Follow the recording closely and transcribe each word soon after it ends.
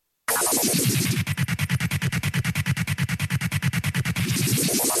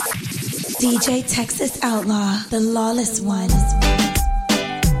DJ Texas Outlaw, the lawless one.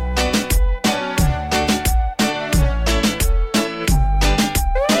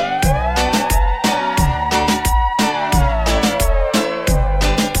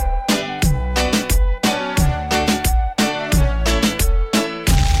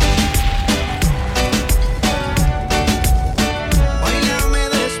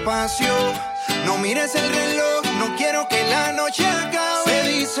 No mires el reloj, no quiero que la noche acabe. Se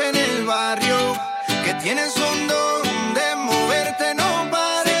dice en el barrio que tienes un don de moverte, no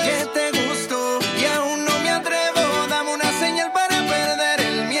pares. Sé que te gustó y aún no me atrevo. Dame una señal para perder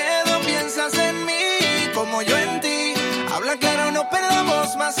el miedo. Piensas en mí como yo en ti. Habla claro, no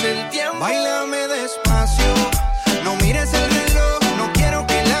perdamos más el tiempo. Báilame despacio, no mires el reloj, no quiero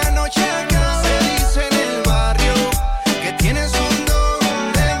que la noche acabe. Se dice en el barrio que tienes un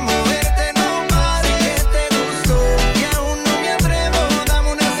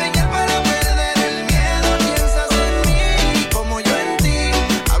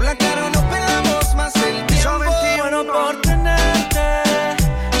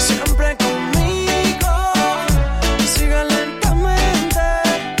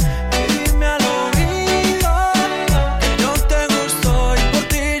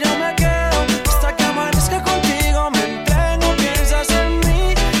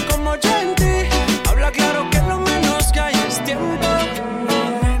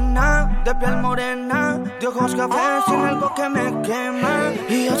cafés en algo que me quema.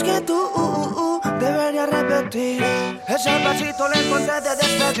 Y es que tú deberías repetir ese pasito lento antes de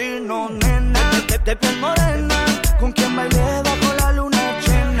despedirnos, nena. De piel morena, con quien bailé bajo la luna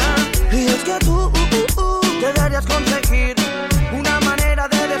llena. Y es que tú deberías conseguir una manera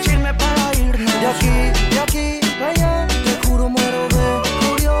de decirme para irnos. De aquí, allá, te juro muero de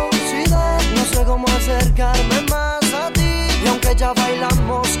curiosidad. No sé cómo acercarme más a ti. Y aunque ya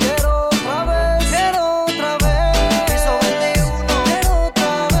bailamos, quiero otra vez.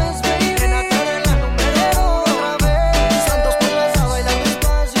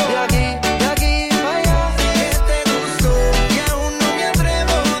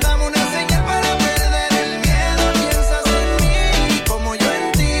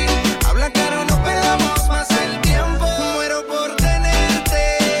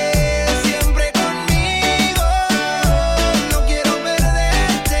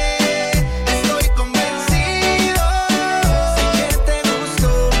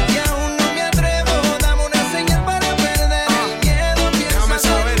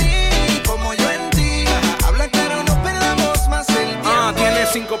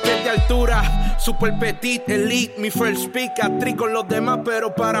 Super petit, elite, mi first pick, actriz con los demás,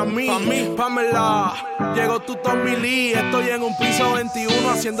 pero para mí, Pamela, llegó tu Tommy Lee, estoy en un piso 21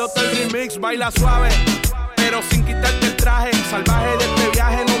 haciéndote el remix, baila suave, pero sin quitarte el traje, salvaje de este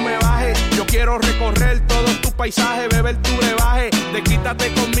viaje, no me baje, yo quiero recorrer todos tus paisajes, beber tu brebaje,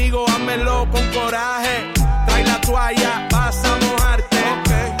 desquítate conmigo, házmelo con coraje, trae la toalla, vas a mojarte,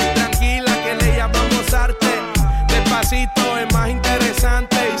 okay. Tranquila que le llamamos arte, despacito es más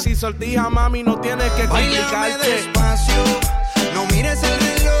interesante. Y si sortija, mami, no tienes que complicarte. Báilame despacio, no mires el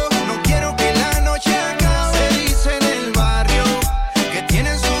reloj, no quiero que la noche acabe. Se dice en el barrio que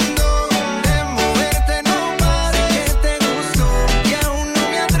tienes un don de moverte, no pares. Sé que te gustó y aún no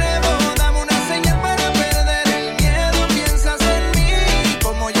me atrevo. Dame una señal para perder el miedo. Piensas en mí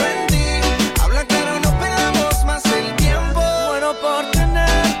como yo en ti. Habla claro, no perdamos más el tiempo. Muero por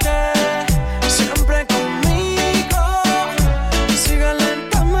tenerte siempre conmigo. Sigue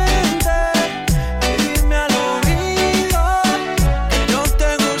lentamente y dime al oído que yo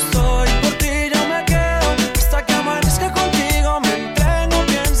te gusto y por ti yo me quedo hasta que amanezca contigo. Me entrego,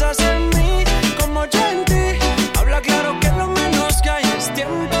 piensas en mí como yo en ti. Habla claro que lo menos que hay es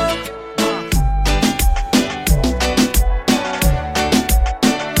tiempo.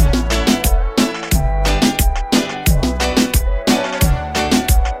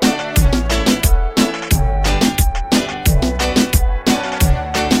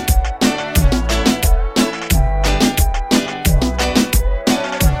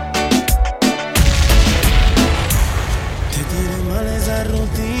 Te tiene mal esa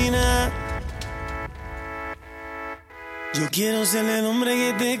rutina. Yo quiero ser el hombre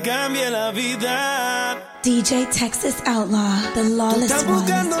que te cambie la vida. DJ Texas Outlaw, the Tú lawless estás one.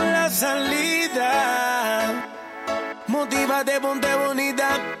 buscando la salida. Motívate, ponte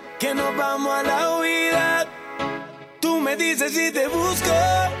bonita, que nos vamos a la huida. Tú me dices si te busco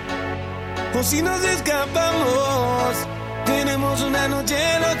o si nos escapamos. Tenemos una noche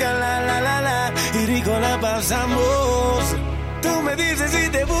loca, la, y rico la pasamos. Tú me dices si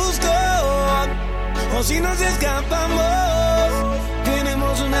te busco como si nos escapamos.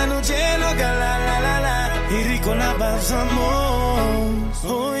 Tenemos una noche loca, la la la la, y rico la pasamos.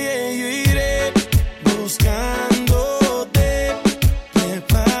 Oye, yo iré buscándote,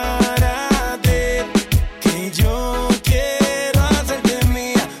 prepárate, que yo quiero hacerte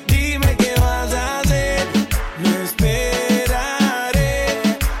mía. Dime qué vas a hacer, no esperaré.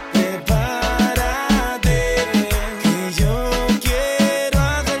 Prepárate, que yo quiero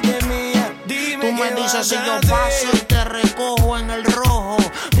hacerte mía. Dime tú me qué dices vas si a yo hacer. paso y te recojo en el rojo.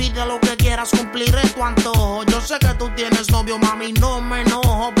 Pide lo que quieras, cumpliré tu antojo. Yo sé que tú tienes novio, mami, no me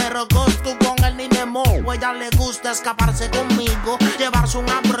enojo, pero tú con él ni me mojo. Ella le gusta escaparse conmigo, llevarse un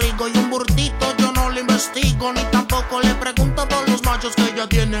abrigo y un burtito. Yo no le investigo, ni tampoco le pregunto por los machos que ella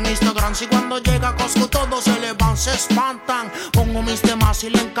tiene en Instagram. Si cuando llega a Costco todos se le van, se espantan. Pongo mis temas y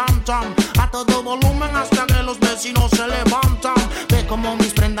le encantan a todo volumen hasta que los vecinos se levantan. Ve como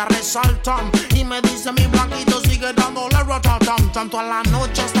mis prendas resaltan y me dice mi blanquito sigue dándole ratatam. Tanto a la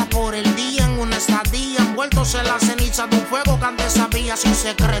noche hasta por el día, en una estadía, envueltos en la ceniza de un fuego que antes sabía sin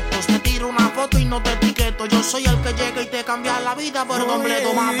secretos. Te tiro una foto y no te etiqueto. Yo soy el que llega y te cambia la vida por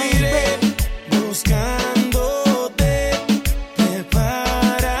completo, mami. Buscándote,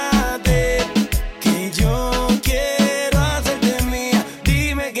 prepárate, que yo quiero hacerte mía.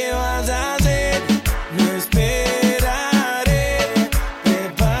 Dime qué vas a hacer, no esperaré.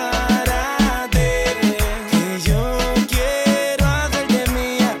 Prepárate, que yo quiero hacerte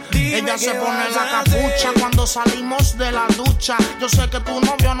mía. Dime ella se qué pone vas la a capucha hacer. cuando salimos de la ducha. Yo sé que tu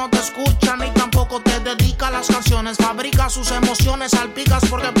novio no te escucha, ni tampoco te dedica las canciones. Fabrica sus emociones, salpicas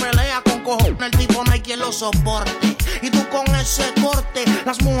porque pelea con cojones. El tipo no hay quien lo soporte. Y tú con ese corte,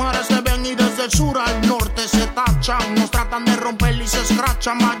 las mujeres te ven y desde el sur al norte se tachan. Nos tratan de romper y se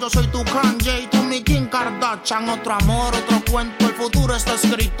escrachan. Más yo soy tu Kanye y tú mi Kim Kardashian. Otro amor, otro cuento, el futuro está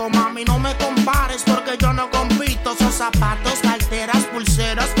escrito. Mami, no me compares porque yo no compito. Son zapatos, carteras,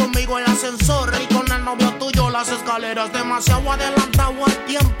 pulseras, conmigo el ascensor y con el novio tuyo las escaleras. Demasiado adelantado al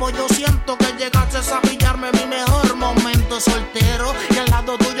tiempo, yo siento que llegaste a pillarme mi mejor momento soltero y al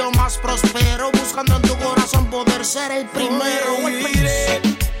lado tuyo más prospero, buscando en tu corazón poder ser el primero. Oye, iré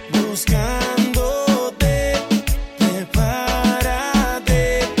buscándote,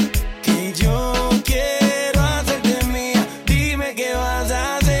 prepárate, que yo quiero hacerte mía. Dime qué vas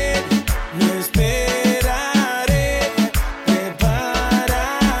a hacer, no esperaré.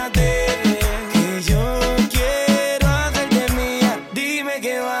 Prepárate, que yo quiero hacerte mía. Dime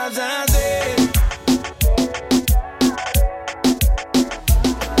qué vas a hacer.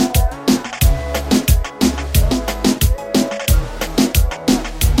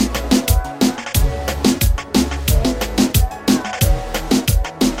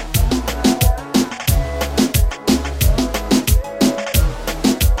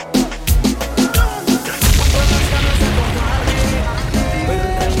 Pero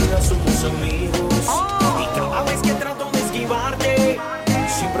en realidad somos amigos. Y cada vez que trato de esquivarte,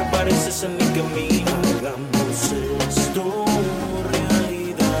 siempre apareces en mi camino. Hagamos esto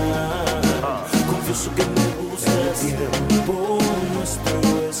realidad. Confieso que me gusta el tiempo nuestro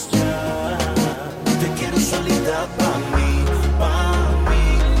es ya. Te quiero solita pa' mí, pa' mí,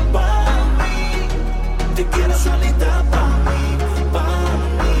 pa' mí. Te quiero solita pa' mí, pa'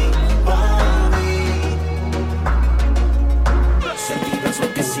 mí, pa' mí. Sentirás lo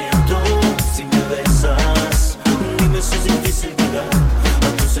que siento si me besas. Dime si es difícil llegar a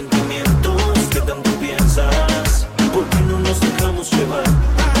tus sentimientos que tanto piensas. ¿Por qué no nos dejamos llevar?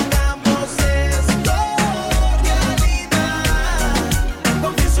 Hagamos esto realidad.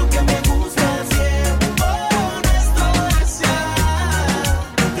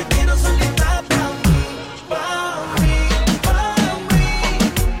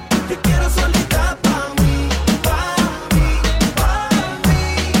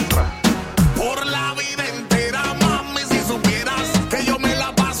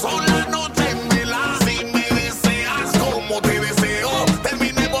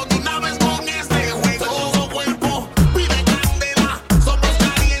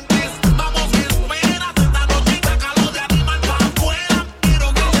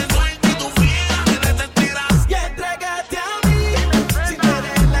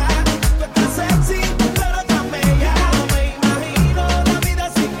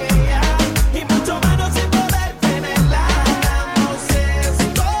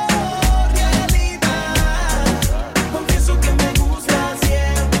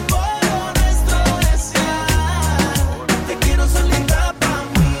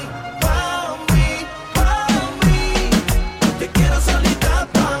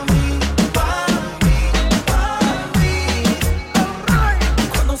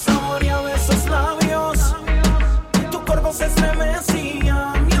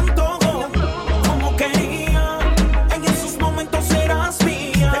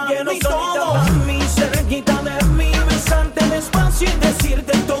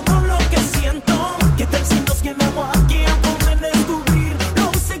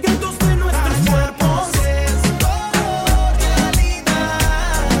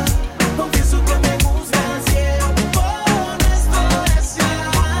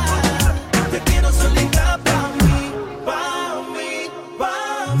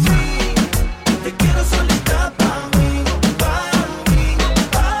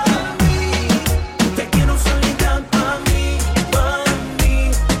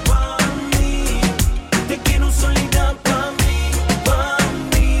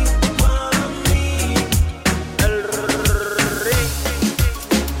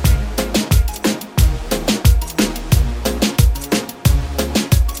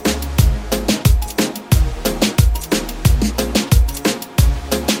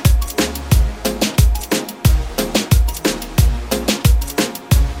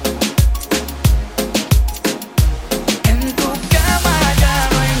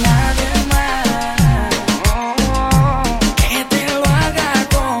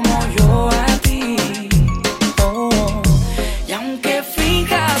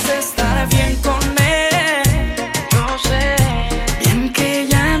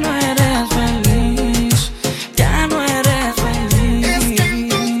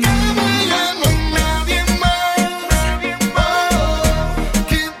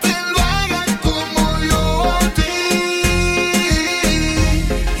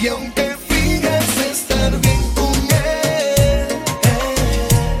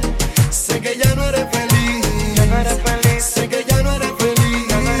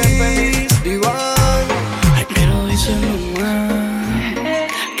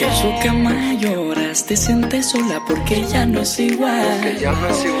 Que en su cama lloras, te sientes sola porque ya no es igual.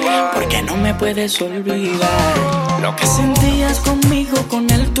 Porque no me puedes olvidar. Lo que sentías conmigo, con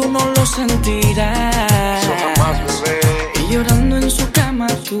él tú no lo sentirás. Eso jamás, bebé. Y llorando en su cama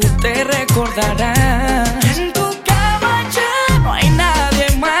tú te recordarás. En tu cama ya no hay nadie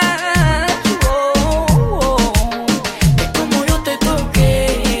más. Es como yo te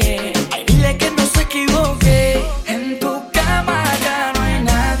toqué. Ay, dile que no se equivoque. En tu cama ya no hay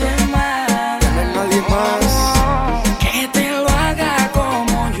nadie más. No hay nadie más. Que te lo haga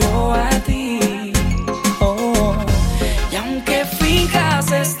como yo a ti. Oh. Y aunque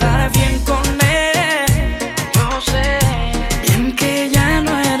finjas estar bien con él, yo sé bien que ya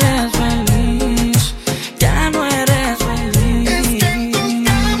no eres feliz. Ya no eres feliz. Es que en tu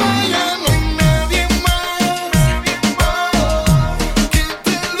cama ya no hay nadie más. Que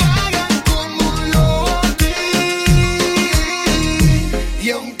te lo haga como yo a ti. Y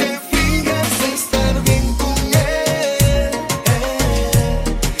aunque finjas estar bien con él,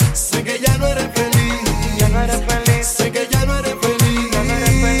 sé que ya no eres feliz. Ya no eres feliz. Sé que ya no eres feliz. Ya no eres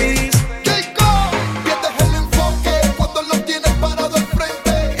feliz. Jacob, pierdes el enfoque cuando lo tienes parado al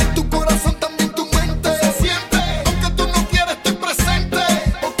frente. En tu corazón también tu mente se siente. Aunque tú no quieres estoy presente.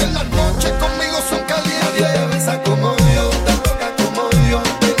 Porque las noches conmigo son calientes. Nadie te besa como yo, te toca como yo,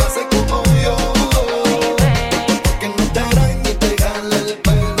 te lo hace como yo. Que no te arañe y te jale el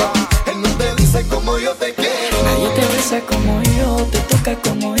pelo. Él no te dice como yo te quiero. Nadie te besa como yo, te toca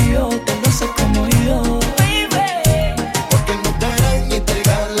como yo, te lo hace como yo. Porque no te arañe y te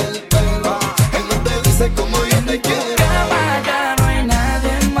jale el pelo. Él no te dice como yo te quiero. Cama ya no hay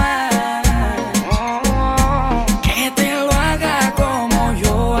nadie más que te lo haga como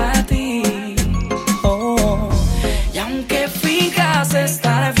yo a ti. Oh. Y aunque finjas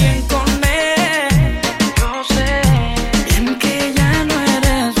estar bien con él, yo sé bien que ya no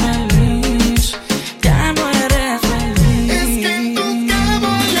eres feliz. Ya no eres feliz. Es que en tu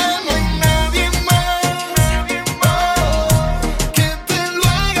cama ya no hay nadie más. Que te lo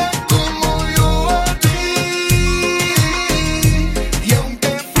haga como yo a ti. Y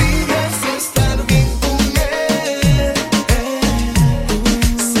aunque finjas estar bien con él,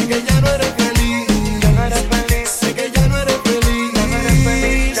 sé que ya no eres feliz. Ya no eres feliz. Sé que ya no eres feliz. Ya no eres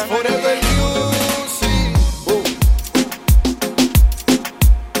feliz. Forever Music.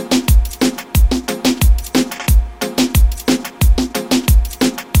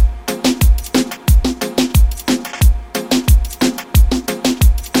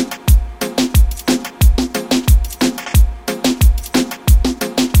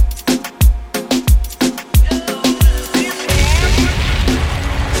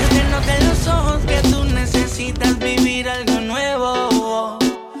 Se te nota en los ojos que tú necesitas vivir algo nuevo.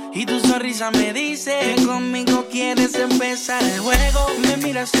 Y tu sonrisa me dice que conmigo quieres empezar el juego. Me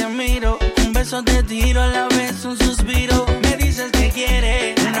miras, te miro, un beso te tiro, a la vez un suspiro. Me dices que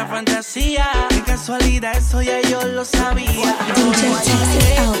quieres una fantasía. Qué casualidad, eso ya yo lo sabía. DJ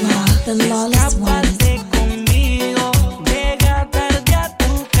Texas Outlaw, the lawless one. Escápate conmigo, llega tarde a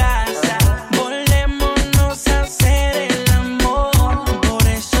tu casa. Volémonos a hacer el amor. Por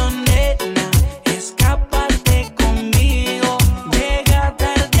eso, nena, escápate conmigo. Llega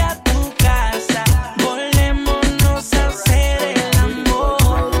tarde a tu casa. Volémonos a hacer el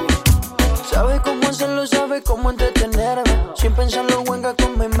amor. Sabe cómo hacerlo, sabe cómo entretenerme. Sin pensarlo, venga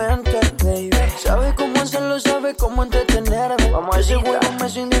con mi mente, baby. Sabe cómo hacerlo, sabe cómo entretenerme. Vamos a ese juego me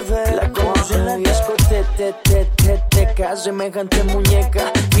es indiferente. La conocí en la discoteca, semejante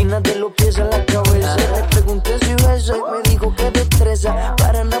muñeca, fina de los pies a la cabeza. Le pregunté si besa y me dijo que destreza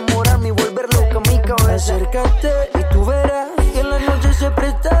para enamorarme y volver loca mi cabeza. Acércate y tú verás que en la noche se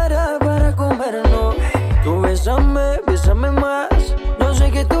prestará para comernos. Tú bésame, bésame más. Yo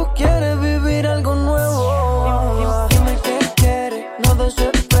sé que tú quieres vivir algo nuevo. Dime qué quieres, no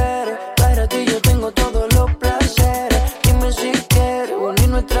desesperes. Para ti yo tengo todos los placeres. Dime si quieres unir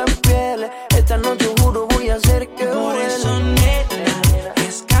nuestras pieles. Esta noche juro voy a hacer que Por huela. eso, nena,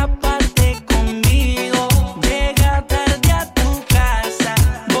 escápate conmigo. Llega tarde a tu casa.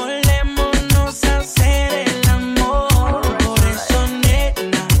 Volémonos a hacer el amor.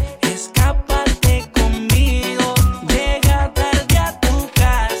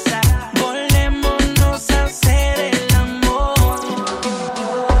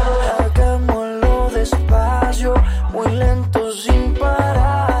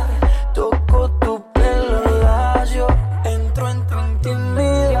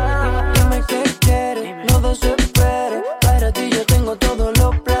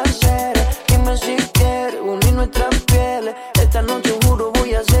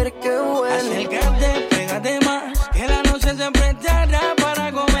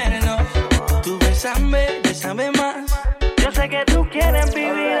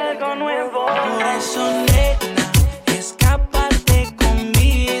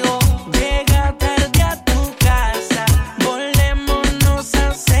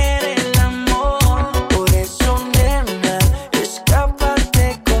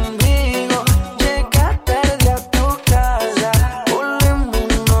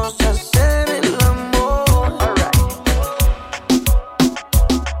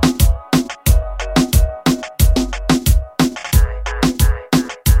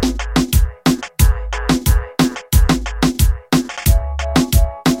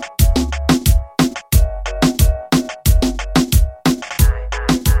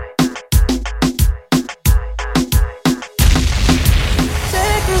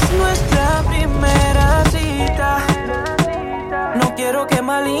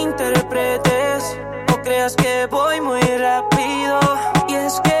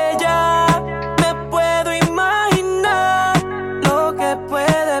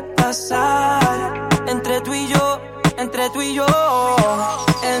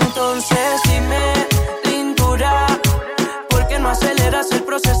 aceleras el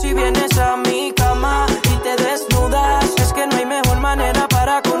proceso y vienes a mi cama y te desnudas. Es que no hay mejor manera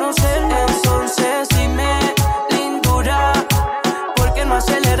para conocernos. Entonces dime, lindura, ¿por qué no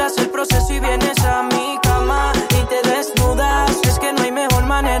aceleras el proceso y vienes a mi cama y te desnudas? Es que no hay mejor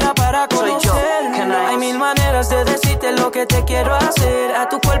manera para conocernos. Hay mil maneras de decirte lo que te quiero hacer. A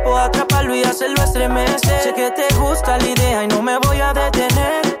tu cuerpo atraparlo y hacerlo estremecer. Sé que te gusta la idea y no me voy a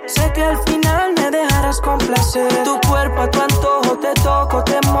detener. Sé que al final me dejarás con placer. Tu cuerpo a tu antojo, te toco,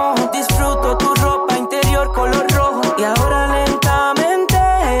 te mojo. Disfruto tu ropa interior color rojo. Y ahora lentamente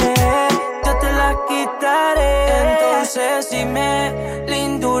yo te la quitaré. Entonces dime,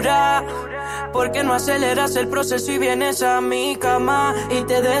 lindura, ¿por qué no aceleras el proceso y vienes a mi cama y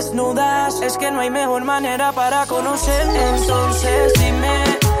te desnudas? Es que no hay mejor manera para conocernos. Entonces dime,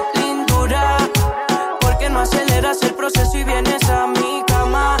 lindura, ¿por qué no aceleras el proceso y vienes a mi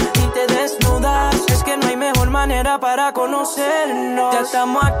cama y te desnudas? Es que no hay mejor manera para conocernos. Ya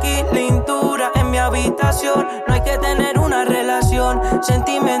estamos aquí, lindura, en mi habitación. No hay que tener una relación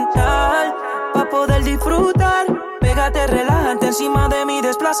sentimental para poder disfrutar. Pégate, relájate encima de mí,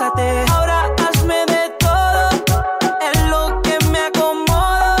 desplázate. Ahora hazme de todo, en lo que me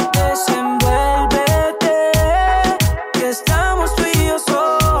acomodo. Desenvuélvete, que estamos tú y yo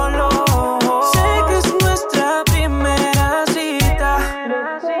solos. Sé que es nuestra primera cita.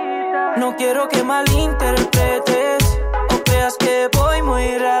 No quiero que malinterpretes o creas que voy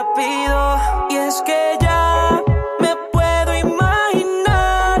muy rápido. Y es que ya me puedo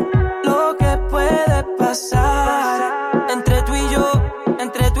imaginar lo que puede pasar entre tú y yo,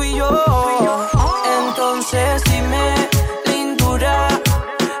 entre tú y yo. Entonces dime, lindura,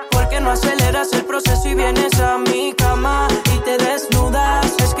 ¿por qué no aceleras el proceso y vienes a mi cama y te desnudas?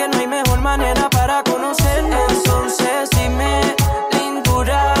 Es que no hay mejor manera para conocernos. Entonces dime,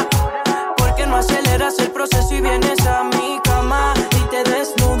 lindura, ¿por qué no aceleras el proceso y vienes a mi cama y te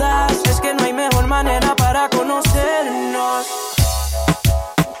desnudas? Es que no hay mejor manera para conocernos.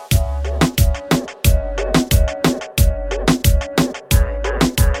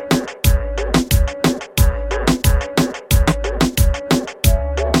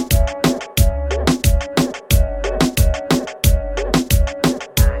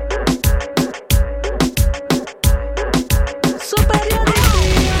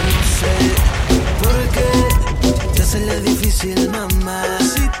 Mamá,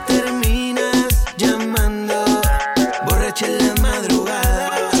 si terminas llamando borracha en la madrugada,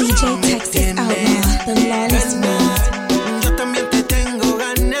 DJ Texas Outlaw, the lawless one. Yo también te tengo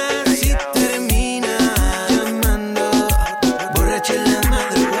ganas. Si terminas llamando borracha en la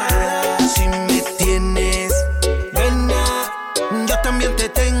madrugada, si me tienes ganas, yo también te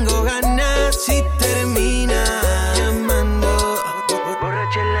tengo ganas. Si terminas llamando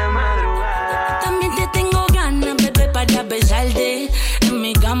borracha en la madrugada, también te tengo ganas, bebé, para besarte. En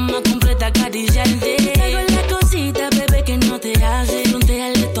mi cama completa acariciarte. Traigo la cosita, bebé, que no te hace.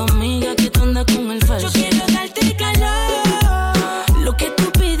 Pregúntale a tu amiga que tú andas con el falso. Yo quiero darte calor, lo que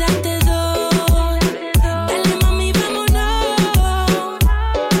tú pidas te doy. Dale, mami, vámonos,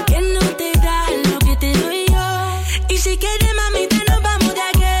 que no te da lo que te doy yo. Y si quieres, mamita, nos vamos de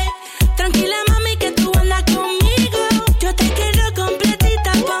aquí. Tranquila, mami, que tú andas conmigo. Yo te quiero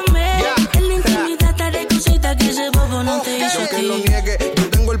completita pa' mí. En la intimidad haré cositas que ese bobo no te hizo a que lo ti. niegue, yo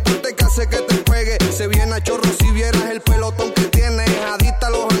tengo el porte que hace que te pegue. Se viene a chorro si vieras el pelotón que tiene. Adicta a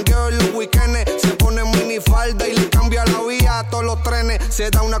los jangueos en los weekendes. Se pone minifalda y le cambia la vía a todos los trenes. Se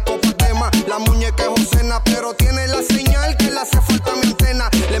da una copa de más, la muñeca es Josena, pero tiene la señal que le hace falta mi antena.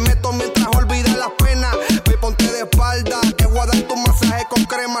 Le meto mientras olvida las penas. Ve, ponte de espalda, que voy a dar tu masaje con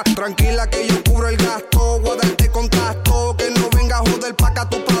crema. Tranquila que yo cubro el gasto, voy a darte contacto. Que no venga a joder pa' acá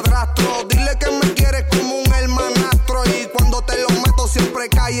tu padrastro. Dile que me quieres como un hermanastro. Y cuando te lo meto siempre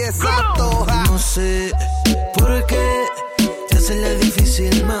cae exacto. no sé por qué te hace la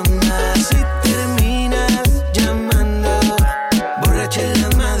difícil, mamá. Si terminas llamando borracha en la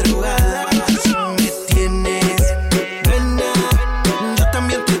madrugada, si me tienes ganas, yo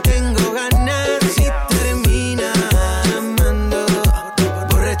también te tengo ganas. Si terminas llamando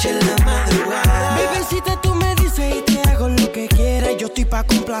borracha en la madrugada, bebecita, tú me dices y te hago lo que quieras. Yo estoy pa'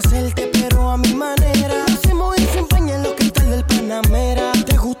 complacerte, pero a mi manera. Hacemos y se empaña en los cristales del Panamera.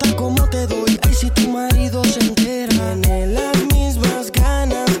 Te gusta como te doy, ay, si tu marido se entera. Tiene las mismas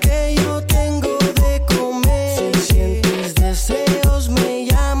ganas que yo tengo de comer. Si sientes deseos, me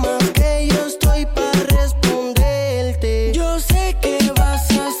llamas, que yo estoy pa' responderte. Yo sé que vas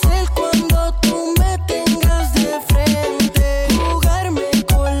a hacer cuando tú me tengas de frente. Jugarme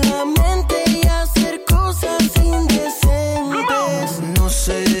con la mente y hacer cosas indecentes. no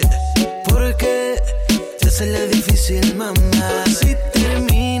sé por qué te hace la difícil, mamá. Si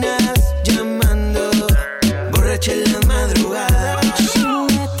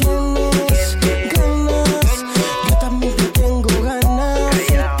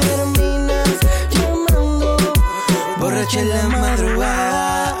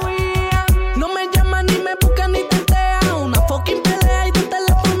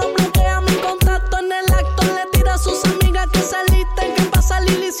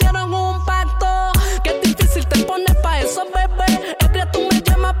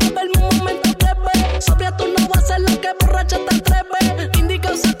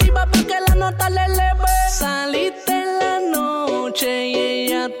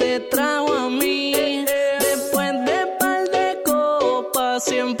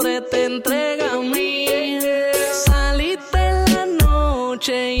siempre te entrega a mí. Saliste en la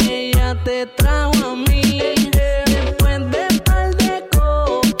noche y ella te trajo a mí. Después de par de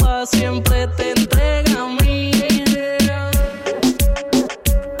copas siempre te entrega a mí.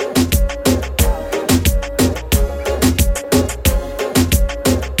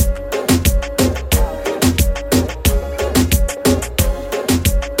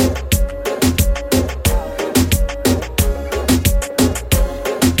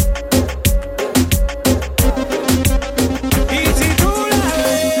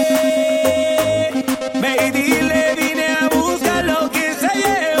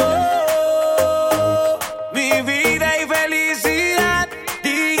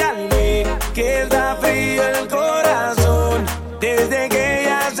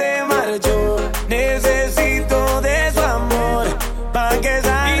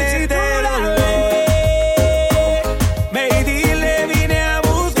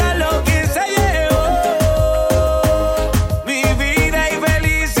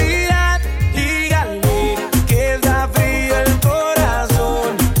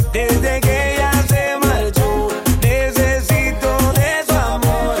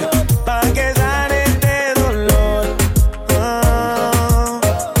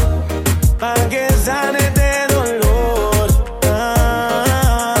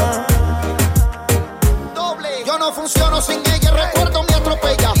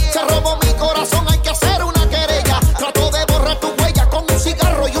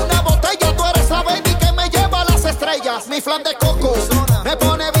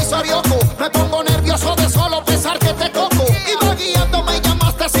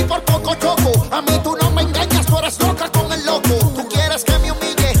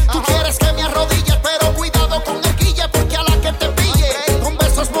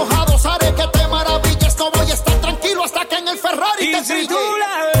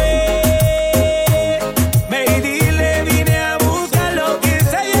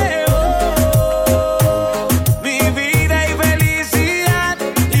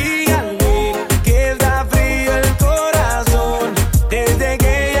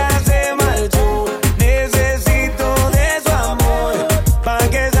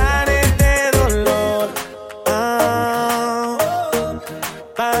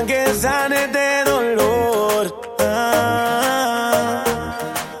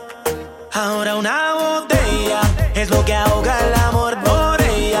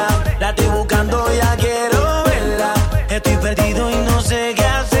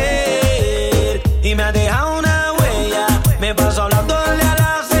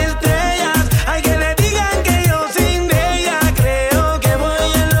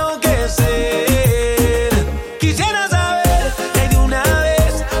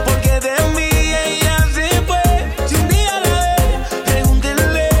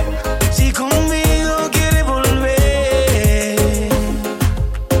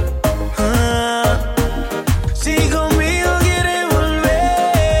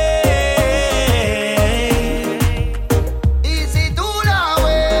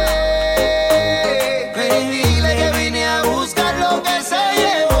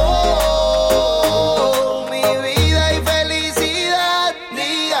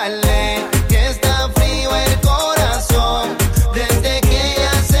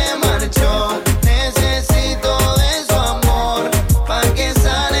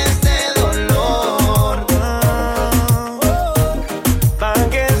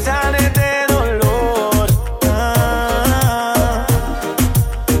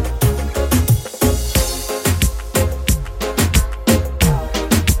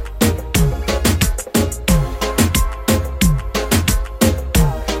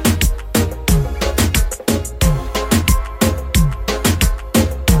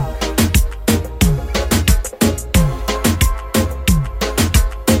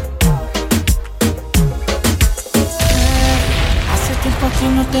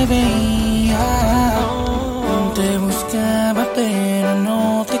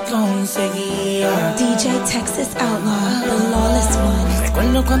 Outlaw, the lawless one.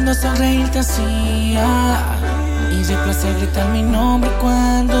 Recuerdo cuando sonreír te hacía y de placer gritar mi nombre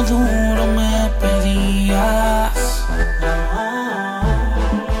cuando duro me pedías.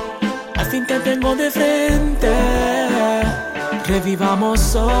 Al fin te tengo de frente,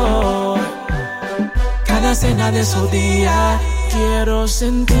 revivamos hoy cada cena de su día. Quiero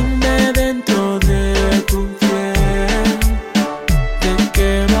sentirme dentro de tu piel. Te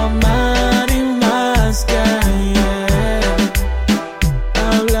quiero amar y más que ayer.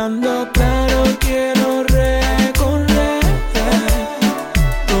 Hablando claro, quiero recorrer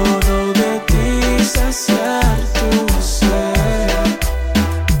todo de ti, saciar tu ser.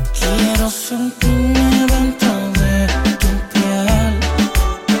 sentirme dentro de tu piel.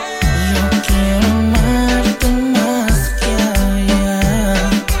 Yo quiero amarte más que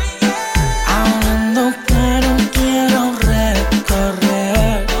ayer. Hablando claro, quiero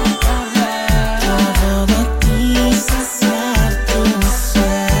recorrer todo de ti, saciar tu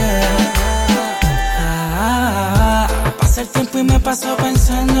ser. Pasa el tiempo y me paso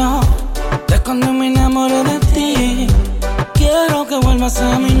pensando de cuando me enamoré de ti. Quiero que vuelvas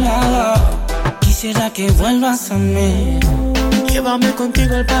a mi lado, quisiera que vuelvas a mí. Llévame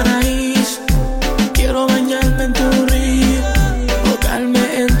contigo al paraíso, quiero bañarme en tu río, ahogarme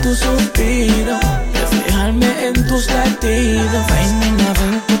en tu suspiro, reflejarme en tus latidos. Ven, nena,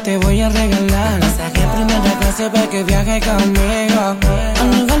 ven, que te voy a regalar pasaje primera clase para que viajes conmigo. A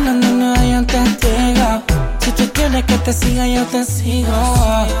un lugar donde no hayan testigos. Si tú quieres que te siga, yo te sigo.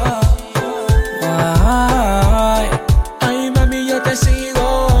 Ay, mami, yo te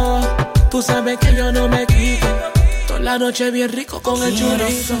sigo. Tú sabes que yo no me quito. Toda la noche bien rico con el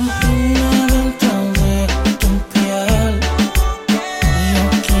chorizo. Dentro de tu piel. Yo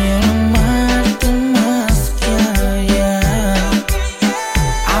quiero amarte más que ayer.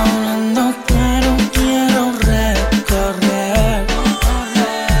 Hablando claro, quiero recorrer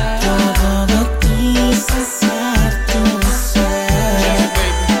todo de ti, saciar tu ser.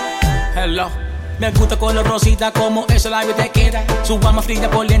 Hello. Me gusta color rosita como eso la vida te queda. Su alma fría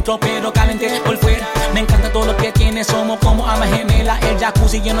por dentro pero caliente por fuera. Me encanta todo lo que tiene, somos como almas gemelas. El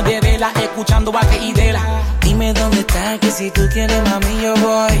jacuzzi lleno de vela, escuchando Vaque y Dela. Dime dónde estás, que si tú quieres mami yo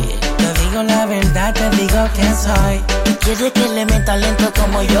voy. Te digo la verdad, te digo quién soy. Tú quieres que le meta lento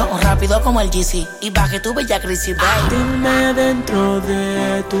como yo, o rápido como el GC, y baje tu bella crisis, baby. Dime dentro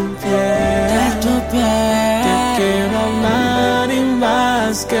de tu piel, De tu piel. te quiero amar y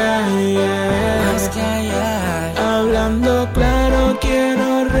más que ayer. Más que ayer. Hablando claro,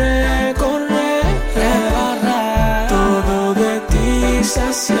 quiero recorrer todo de ti,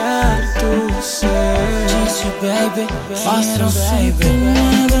 saciar tu ser. Kiss you, baby. Quiero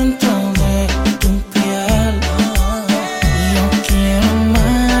sentirme dentro de tu piel. Yo quiero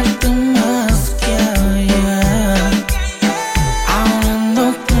amarte más que ayer. Hablando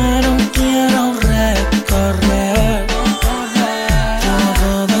claro, quiero recorrer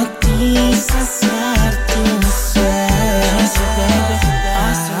todo de ti, saciar tu ser. Kiss you, baby.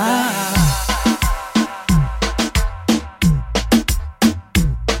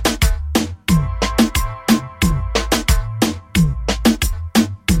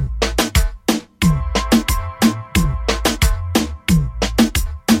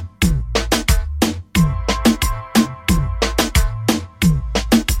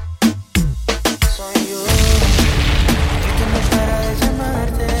 Soy yo el que no para de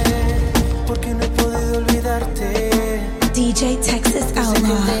llamarte, porque no he podido olvidarte. DJ Texas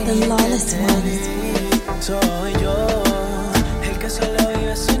Outlaw, the lawless one. Soy yo el que solo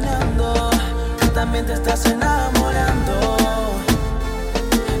vive soñando, tú también te estás enamorando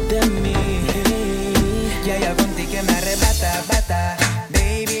de mí. Y hay algo en ti que me arrebata, bata.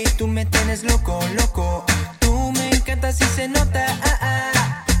 Baby, tú me tienes loco, loco. Tú me encantas y se nota,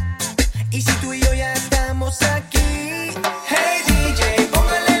 Y si tú y yo ya estamos aquí. Hey DJ,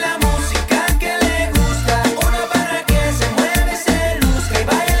 póngale la música que le gusta. Una para que se mueve, se luzca y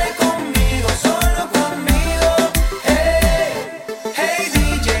baile conmigo, solo conmigo. Hey, hey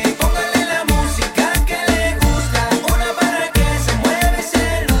DJ, póngale la música que le gusta. Una para que se mueve, se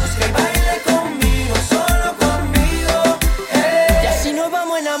luzca y baile conmigo, solo conmigo. Hey. Y así nos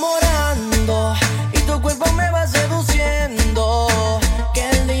vamos enamorando y tu cuerpo me va seduciendo. Que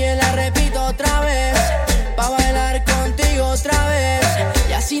el día la repito otra vez, pa' bailar contigo otra vez.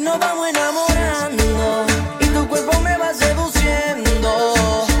 Y así nos vamos enamorando y tu cuerpo me va seduciendo.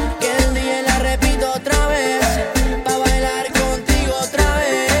 Que el día la repito otra vez, pa' bailar contigo otra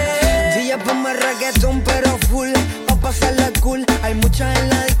vez. Día ponme reggaeton pero full, pa' pasarla cool. Hay muchas en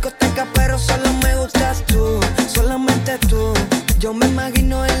la discoteca pero solo me gustas tú, solamente tú. Yo me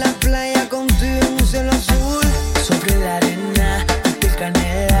imagino en la playa contigo en un cielo azul. Sobre la arena, tu piel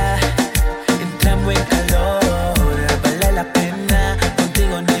canela, entramos en calor, vale la pena,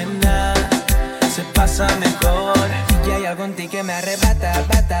 contigo nena, se pasa mejor. Y hay algo en ti que me arrebata,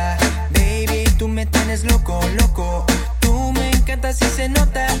 bata. Baby, tú me tienes loco, loco. Tú me encantas y se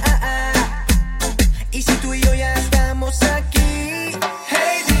nota, Y si tú y yo ya estamos aquí.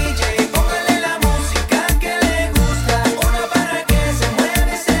 Hey DJ, póngale la música que le gusta. Una para que se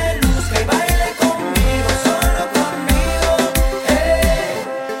mueve, se luzca y baile conmigo, solo conmigo. Hey,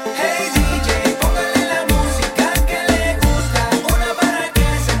 hey DJ, póngale la música que le gusta. Una para que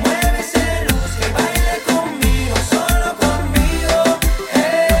se mueve, se luzca y baile conmigo, solo conmigo.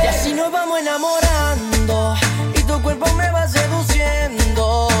 Hey. Y así nos vamos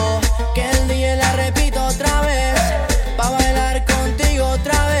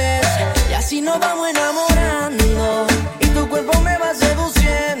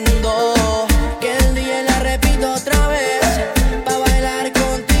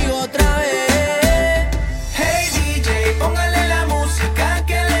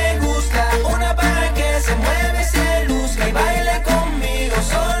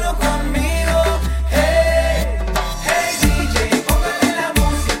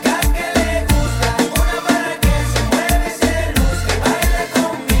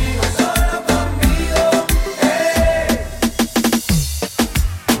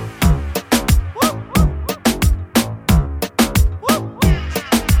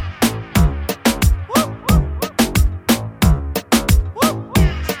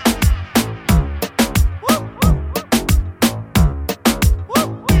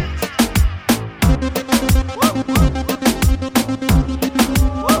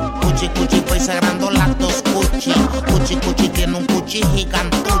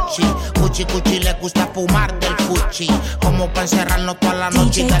Cuchi cuchi le gusta fumar del cuchi, como para encerrarnos toda la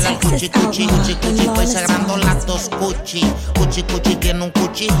noche y darle al cuchi cuchi. Cuchi cuchi pues cerrando las dos cuchi. Cuchi cuchi tiene un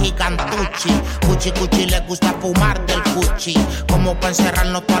cuchi gigantuchi. Cuchi cuchi le gusta fumar del cuchi, como para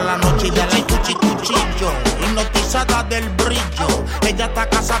encerrarnos toda la noche y darle al cuchi cuchillo. Hipnotizada del brillo, ella está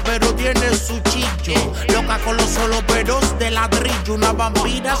casa pero tiene su chillo. Loca con los solo peros de ladrillo, una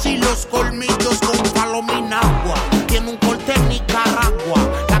vampira sin los colmillos con palominagua. Tiene un corte en Nicaragua,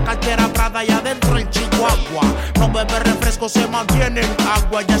 la cartera Prada y adentro el Chihuahua. No bebe refresco, se mantiene en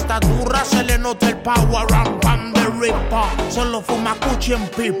agua. Ya está dura, se le nota el power. Ram, pam de ripa, solo fuma cuchi en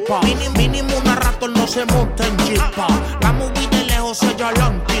pipa. Mínimo una rato no se monta en jipa. La movie de lejos ella la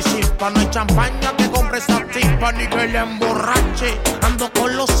anticipa. No hay champaña que compre esa tipa ni que le emborrache. Ando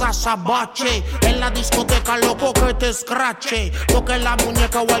con los azabache, en la discoteca loco que te escrache. Toque la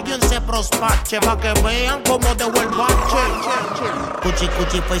muñeca o alguien se prospache, pa' que vean cómo devuelvo. Cuchi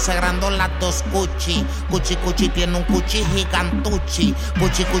cuchi fue sagrando las dos cuchi. Cuchi cuchi tiene un cuchi gigantuchi.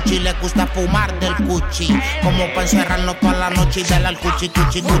 Cuchi cuchi le gusta fumar del cuchi, como para encerrarnos toda la noche y darle al cuchi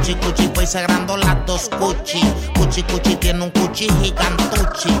cuchi. Cuchi cuchi fue sagrando las dos cuchi. Cuchi cuchi tiene un cuchi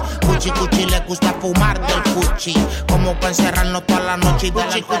gigantuchi. Cuchi cuchi le gusta fumar del cuchi, como para encerrarnos toda la noche y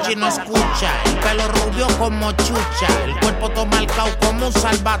darle al cuchi. No escucha, el pelo rubio como chucha, el cuerpo todo marcado como un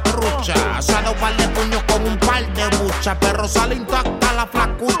salvatrucha. Asado par de puños con un par de bucha, pero sale intacta la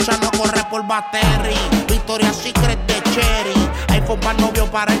flacucha. No corre por battery, Victoria Secret de Cherry. iPhone para novio,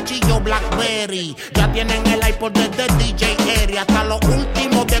 para el chillo Blackberry. Ya tienen el iPod desde DJ Eri hasta los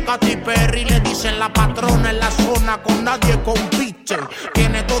últimos de Katy Perry. Le dicen la patrona en la zona, con nadie compite.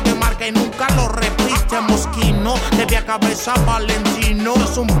 Tiene todo de marca y nunca lo repite. Mosquino, de pie a cabeza Valentino.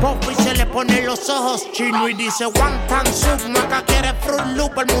 Es un pop y se le pone los ojos chino y dice one tan sub. Maca quiere Fruit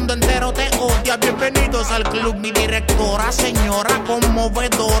Loop, el mundo entero te odia. Bienvenidos al club, mi directora, señora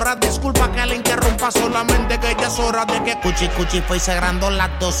conmovedora. Disculpa que la interrumpa, solamente que ya es hora de que cuchi cuchi fue sagrando las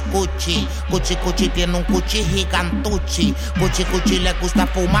dos cuchi. Cuchi cuchi tiene un cuchi gigantuchi. Cuchi cuchi le gusta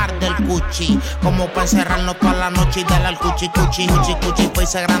fumar del cuchi, como para encerrarnos toda la noche y darle al cuchi cuchi. Cuchi cuchi fue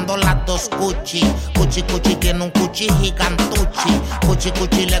sagrando las dos cuchi. Cuchi cuchi tiene un cuchi gigantuchi. Cuchi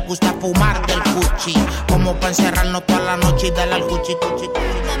cuchi le gusta fumar del cuchi, como para encerrarnos toda la noche y darle al cuchi cuchi.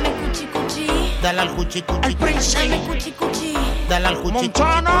 Dame cuchi cuchi, dale al cuchi cuchi. dame cuchi cuchi, dale al cuchi cuchi.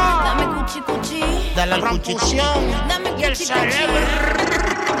 dame cuchi cuchi, Dale al cuchi cuchi. dame cuchi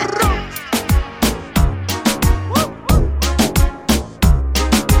cuchi.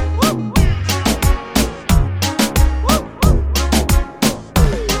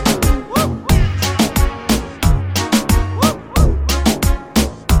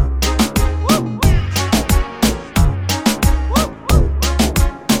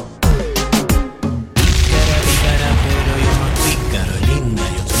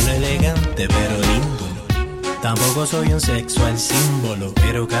 Tampoco soy un sexual símbolo,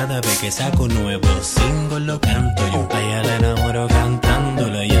 pero cada vez que saco un nuevo single lo canto yo. A ella la enamoro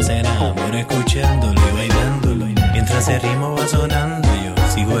cantándolo, ella se enamora escuchándolo y bailándolo. Mientras el ritmo va sonando yo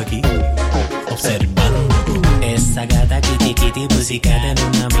sigo aquí observando. Esa gata kitty kitty pussycat en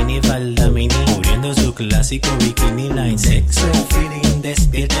una mini falda mini, cubriendo su clásico bikini line. Sexual feeling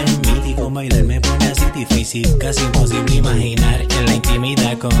despierta el mítico, bailar me pone así difícil, casi imposible imaginar en la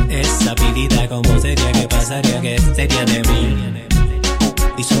intimidad con esa pirita. ¿Cómo sería, qué pasaría, qué sería de mí?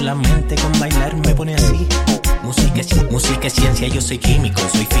 Y solamente con bailar me pone así. Música es ciencia, yo soy químico,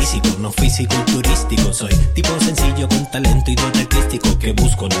 soy físico, no fisiculturístico. Soy tipo sencillo con talento y dote artístico, que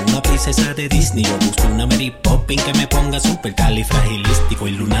busco no una princesa de Disney. Yo busco una Mary Poppins que me ponga super califragilístico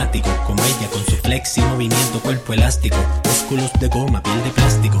y lunático, como ella con su flexi movimiento, cuerpo elástico, músculos de goma, piel de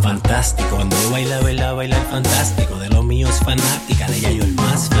plástico. Fantástico, cuando baila fantástico. De lo mío es fanática, de ella yo el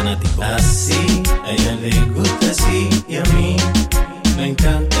más fanático. Así, a ella le gusta así y a mí me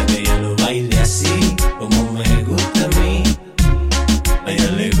encanta que ella lo baile así, como me gusta a mí. A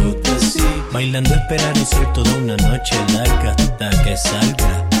ella le gusta así. Bailando esperar el sol toda una noche larga hasta que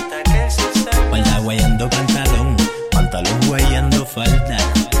salga. Falda guayando pantalón, pantalón guayando falda.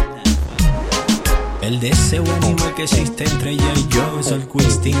 El deseo animal que existe entre ella y yo es algo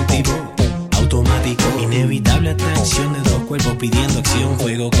instintivo, automático, inevitable atracción de dos cuerpos pidiendo acción.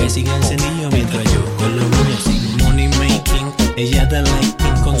 Fuego que sigue encendido mientras yo con lo mío sigo money making. Ella da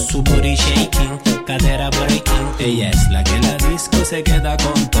lighting con su body shaking, cadera breaking. Ella es la que la disco se queda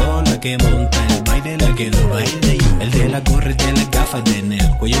con todo, la que monta el baile, la que lo baile yo. El de la gorra, el de las gafas de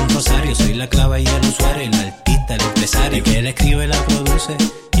neo, cuello un rosario. Soy la clava y el usuario, el artista, el empresario, el que la escribe, la produce,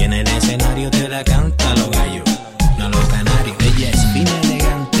 y en el escenario te la canta los gallos, no los canarios. Ella es fina,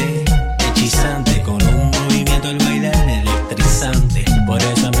 elegante, hechizante, con un movimiento al bailar electrizante. Por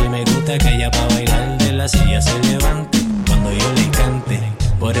eso a mí me gusta que ella la silla se levante cuando yo le cante.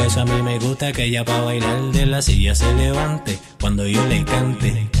 Por eso a mí me gusta que ella pa' bailar de la silla se levante cuando yo le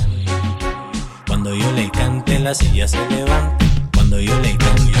cante. Cuando yo le cante la silla se levante. Cuando yo le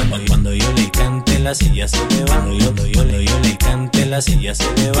cante, cuando yo le cante la silla se levante. Cuando yo le cante la silla se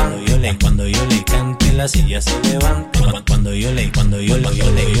levante. Cuando yo le cante la silla se levante. Cuando yo le cante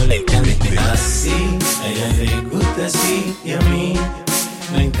así, a ella le gusta así y a mí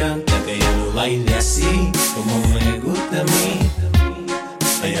me encanta que ella lo baile así como me gusta a mí.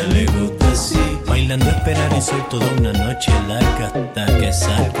 A ella le gusta así, bailando esperar el sol toda una noche larga hasta que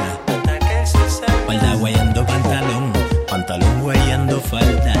salga. Falda guayando pantalón, pantalón guayando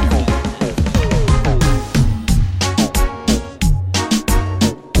falda.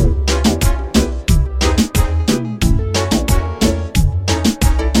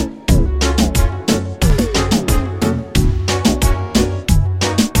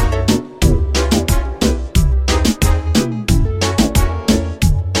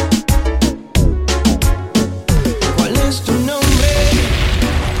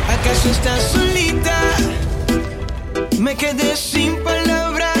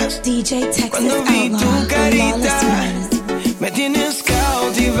 Cuando vi tu carita, me tienes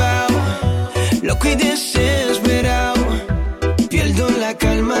cautivado, loco y desesperado. Pierdo la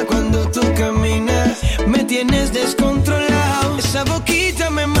calma cuando tú caminas, me tienes descontrolado. Esa boquita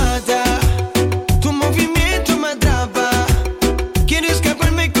me mata, tu movimiento me atrapa. Quiero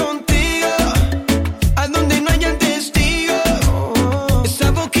escaparme contigo, a donde no haya testigos.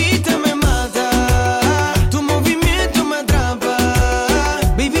 Esa boquita me mata, tu movimiento me atrapa.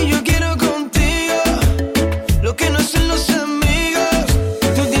 Baby, yo quiero contigo lo que no hacen los amigos.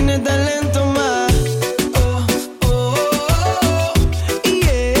 Tú tienes talento más. Oh, oh, oh,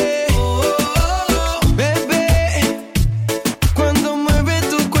 yeah. Oh, bebé, cuando mueves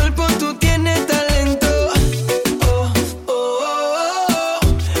tu cuerpo tú tienes talento. Oh, oh, oh,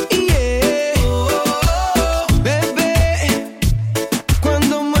 yeah. Oh, bebé,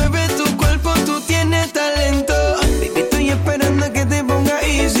 cuando mueves tu cuerpo tú tienes talento. Baby, estoy esperando a que te ponga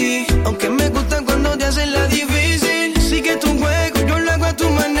easy, aunque me gusta cuando te hacen la difícil. Sigue tu juego, yo lo hago a tu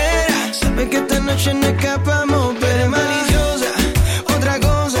manera. Sabes que esta noche no escapamos, pero es maliciosa. Otra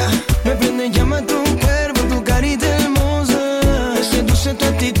cosa, me prende en llama tu cuerpo, tu carita hermosa. Me seduce tu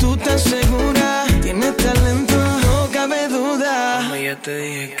actitud tan segura. Tienes talento, no cabe duda. Mami, ya te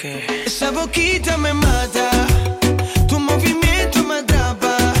dije que esa boquita me mata, tu movimiento me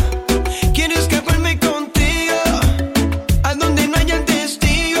atrapa. Quiero escaparme contigo, a donde no haya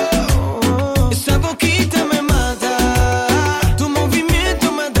testigos. Esa boquita me mata, tu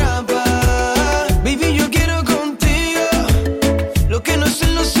movimiento me atrapa. Baby, yo quiero contigo lo que no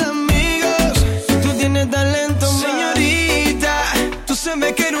hacen los amigos. Tú tienes talento, señorita. Tú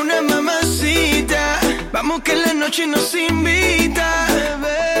sabes que eres una mamacita. Vamos que la noche nos invita,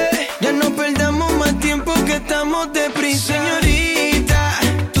 bebé. Ya no perdamos más tiempo que estamos deprisa. Señorita,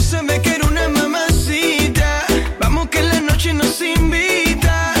 tú sabes que eres una mamacita. Vamos que la noche nos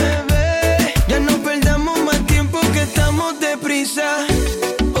invita, bebé. Ya no perdamos más tiempo que estamos deprisa.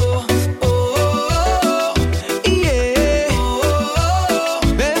 Oh, oh, oh, yeah. Oh,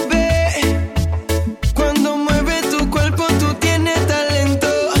 bebé, cuando mueves tu cuerpo tú tienes talento.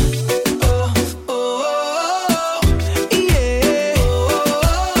 Oh, oh, oh, yeah.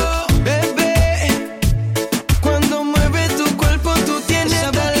 Oh, bebé, cuando mueves tu cuerpo tú tienes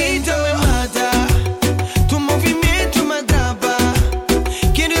talento. Esa boquita me mata, tu movimiento me atrapa.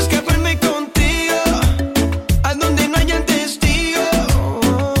 Quiero escaparme contigo, a donde no haya testigos.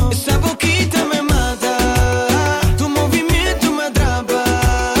 Esa boquita me mata, tu movimiento me atrapa.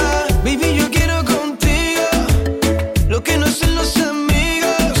 Baby, yo quiero contigo lo que no hacen los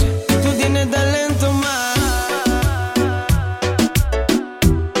amigos. Tú tienes talento más.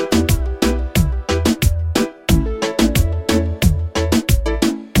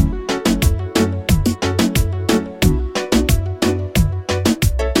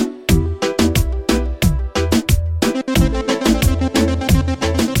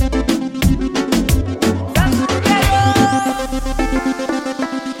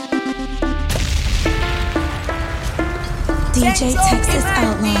 DJ Texas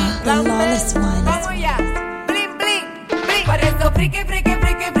Outlaw, the lawless one. Vamos ya, bling bling bling. Por eso friki friki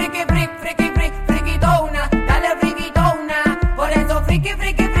friki friki friki friki friki friquitona, dale friquitona. Por eso friki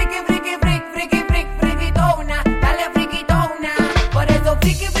friki friki friki friki friki friki friquitona, dale friquitona. Por eso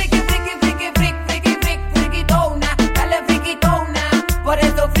friki friki friki friki friki friki friki friquitona, dale friquitona. Por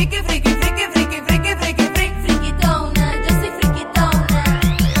eso friki friki friki friki friki friki friki friquitona, yo soy friquitona.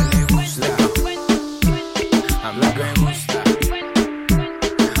 A mí me gusta,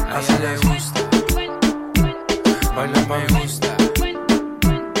 a ella le gusta.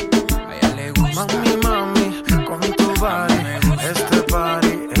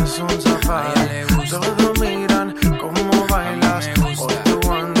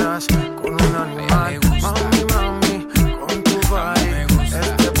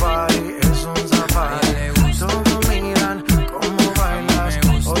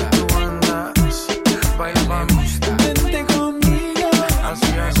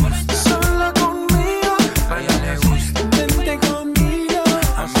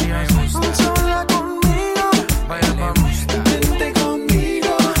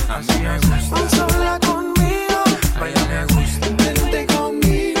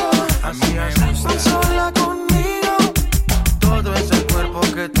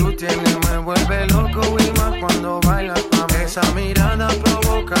 tiene me vuelve loco y más cuando bailas pa' mí. Esa mirada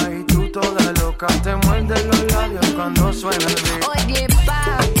provoca y tú toda loca te muerdes los labios cuando suena el beat. Oye,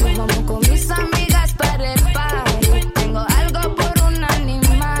 papi, vamos con mis amigas para el party. Tengo algo por un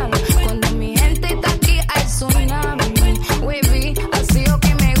animal. Cuando mi gente está aquí hay tsunami. Wavy, así o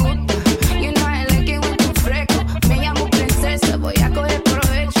que me gusta. You know I like it when tú fresco. Me llamo princesa, voy a coger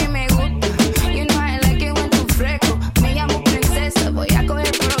provecho y me gusta. You know I like it when tú fresco. Me llamo princesa, voy a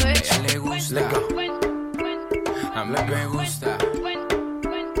coger provecho. A ella le gusta. A mí me gusta.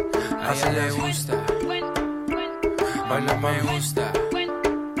 A ella le gusta. Baila me gusta.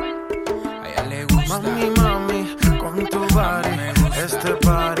 A ella le gusta. Mami, mami, con tu body. Este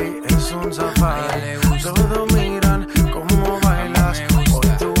party es un safari. Todos miran cómo bailas. Hoy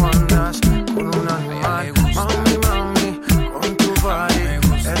tú andas con un animal. Mami, mami, con tu body.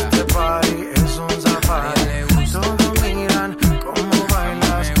 Este party es un safari. Todos miran cómo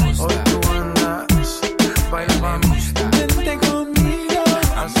bailas. Hoy tú andas. Baila, Vente conmigo,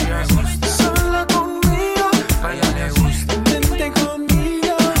 así es. sola conmigo. A ella le gusta. Vente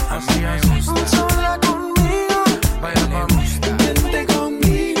conmigo, Así es. sola conmigo. Baila, Vente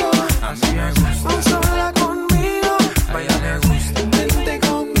conmigo, así es. sola conmigo. A ella le gusta. Vente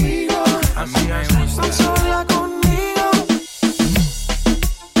conmigo, Así es. sola conmigo.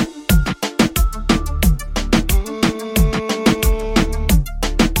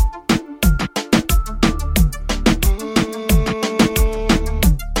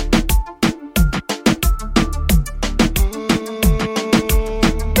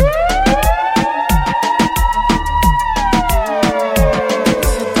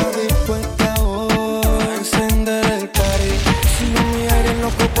 Si estás dispuesta hoy a encender el party, sigo mi aire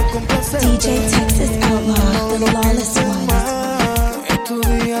loco por complacerte. DJ Texas Outlaw, the lawless one. Es tu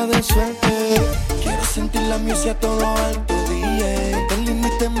día de suerte. Quiero sentir la música a todo alto, DJ. El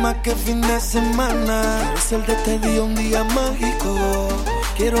límite más que fin de semana. Quiero hacer de este día un día mágico.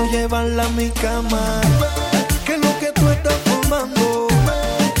 Quiero llevarla a mi cama. Que es lo que tú estás formando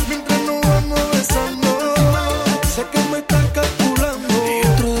mientras nos vamos besando. Sé que me estás calculando.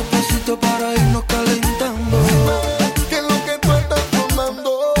 Otro despacito para irnos calentando. ¿Qué es lo que tú estás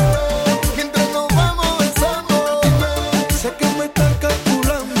formando? Mientras nos vamos besando. Sé que me estás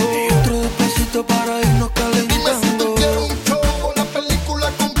calculando. Otro despacito para irnos Dime si tú calentando. quieres un show o la película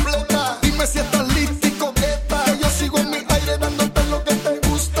completa. Dime si estás lista y coqueta. Que yo sigo en mi aire dándote lo que te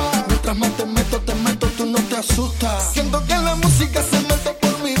gusta. Mientras más te meto, tú no te asustas. Siento que la música se mete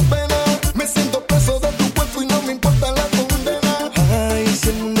por mis venas. Me siento preso de tu cuerpo y no me importa la condena. Ay, si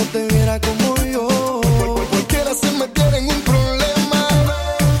el mundo te viera como yo. Cualquiera se metiera en un problema.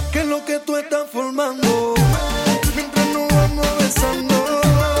 ¿Qué es lo que tú estás formando mientras nos vamos besando?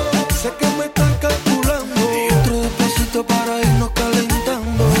 Sé que me estás calculando. Otro despacito para irnos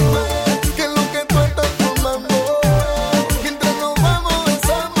calentando. ¿Qué es lo que tú estás formando? Mientras nos vamos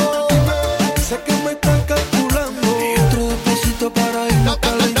besando. Sé que me estás calculando. Otro despacito para irnos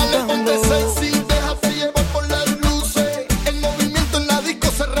Dale, ponte calentando. sexy, déjate llevar por las luces. El movimiento en la disco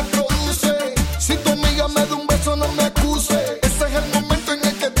se reproduce. Si tu amiga me da un beso, no me acuse. Ese es el momento en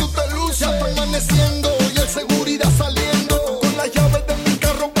el que tú te luces. Ya estoy amaneciendo y el seguridad saliendo. Con las llaves de mi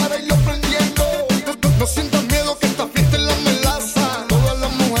carro para irlo prendiendo. No sientas miedo que esta fiesta es la melaza. Todas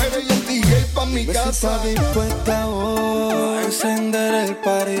las mujeres y el DJ pa' mi Si casa. estás dispuesta hoy a encender el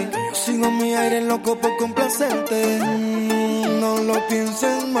party, yo sigo mi aire loco por complacerte. No lo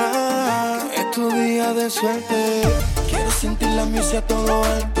pienses más, es tu día de suerte. Quiero sentir la música a todo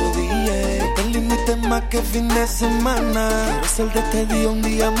alto, DJ. No te limites más que fin de semana. Quiero hacer de este día un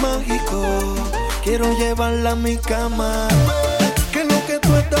día mágico. Quiero llevarla a mi cama. ¿Qué es lo que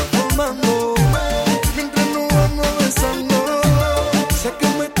tú estás formando mientras nos vamos besando? Sé que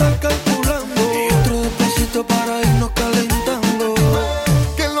me estás calculando. Otro despacito para irnos calentando.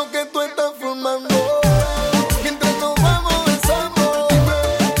 ¿Qué es lo que tú estás formando? Mientras nos vamos besando.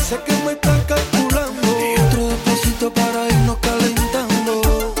 Sé que me estás calculando. Otro despacito para irnos calentando.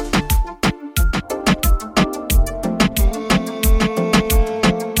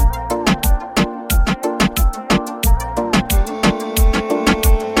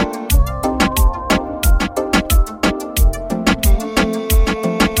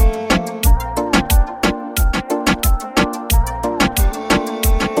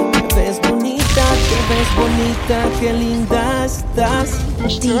 Qué linda estás.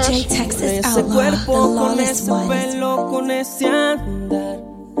 DJ Texas ese Outlaw, cuerpo, the con lawless ese one. pelo, con ese andar.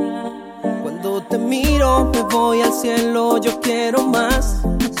 Cuando te miro me voy al cielo, yo quiero más.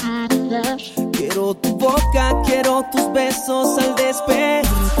 Quiero tu boca, quiero tus besos al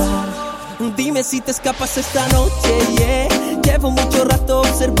despertar. Dime si te escapas esta noche, yeah. Llevo mucho rato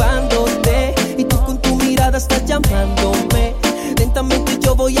observándote y tú con tu mirada estás llamándome. Lentamente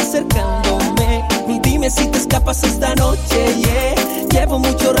yo voy acercándome y dime si te escapas esta noche, yeah. Llevo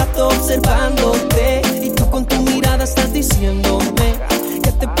mucho rato observándote y tú con tu mirada estás diciéndome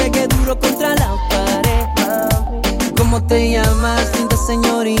que te pegue duro contra la pared. ¿Cómo te llamas, linda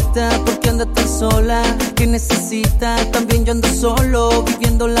señorita? ¿Por qué andas tan sola? ¿Qué necesitas? También yo ando solo,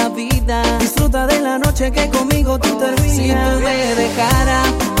 viviendo la vida. Disfruta de la noche que conmigo tú terminas. Si tú me dejaras,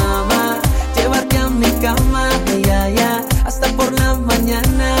 mamá, llevarte a mi cama, ya, ya, hasta por la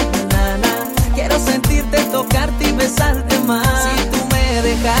mañana, na, na. Quiero sentirte, tocarte y besarte más. Si tú me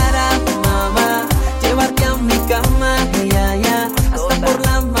dejaras, mamá, llevarte a mi cama, ya, ya, hasta por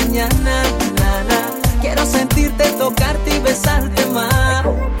la mañana, na, na. Quiero sentirte, tocarte y besarte más.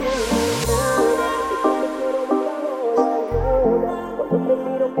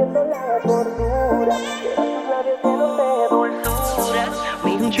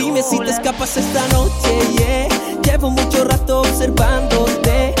 Dime si te escapas esta noche, yeah. Llevo mucho rato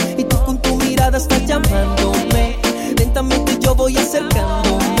observándote y tú con tu mirada estás llamándome. Lentamente yo voy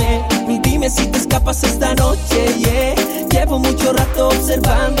acercándome y dime si te escapas esta noche, yeah. Llevo mucho rato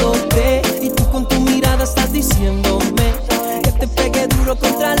observándote y tú con tu mirada estás diciéndome que te pegue duro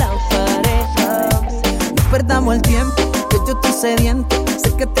contra la pared. No perdamos el tiempo, que yo estoy sediento.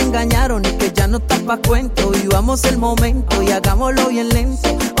 Sé que te engañaron y que ya no estás pa' cuento. Vivamos el momento y hagámoslo bien lento.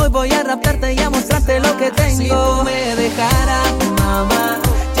 Hoy voy a raptarte y a mostrarte lo que tengo. Si tú me dejaras, mamá,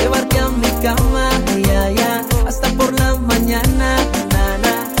 llevarte a mi cama, ya, ya, hasta por la mañana, na,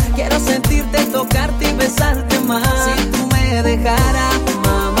 na. Quiero sentirte, tocarte y besarte más. Si tú me dejaras,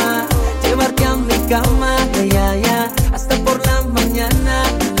 mamá, llevarte a mi cama, ya, ya, hasta por la mañana,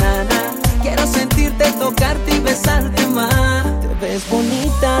 na, na. Quiero sentirte, tocarte y besarte más. Te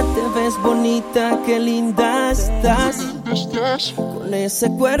ves bonita, qué linda estás. Con ese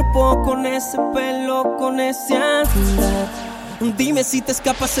cuerpo, con ese pelo, con ese andar. Dime si te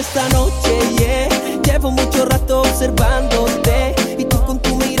escapas esta noche, yeah. Llevo mucho rato observándote y tú con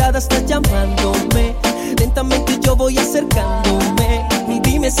tu mirada estás llamándome. Lentamente yo voy acercándome y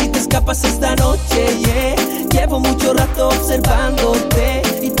dime si te escapas esta noche, yeah. Llevo mucho rato observándote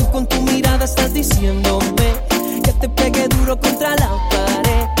y tú con tu mirada estás diciéndome que te pegue duro contra la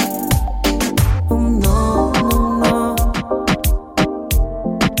pared. Oh no, no, no.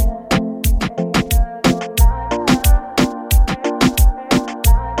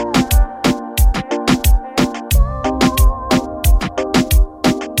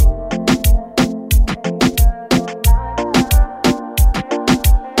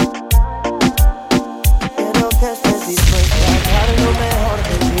 Quiero que estés dispuesta a dar lo mejor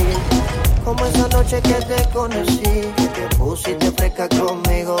de mí. Como esa noche que te conocí, que te pusiste fresca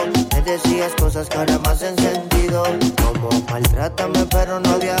conmigo. Me decías cosas que ahora más encendido. Como maltrátame pero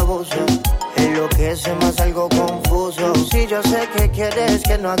no de abuso. Enloquece más algo confuso. Si yo sé que quieres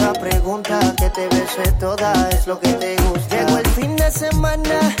que no haga preguntas, que te bese toda es lo que te gusta. Llegó el fin de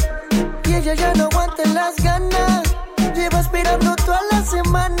semana y ella ya no aguanta las ganas. Llevo esperando toda la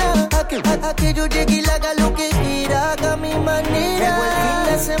semana a que yo llegue y le haga lo que quiera, haga mi manera. Llegó el fin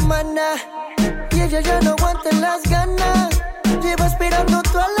de semana y ella ya no aguanta las ganas. Llevo esperando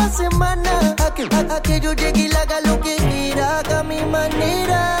toda la semana a que yo llegue y le haga lo que quiera, haga mi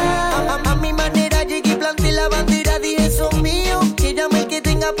manera. A mi manera llegué y planté la bandera, dije son míos, que llame el que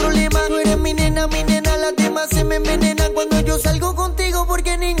tenga problemas. Tú eres mi nena, las demás se me envenenan cuando yo salgo contigo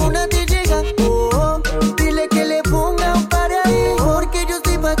porque ninguna te llega. Oh, dile que le ponga un para ahí, porque yo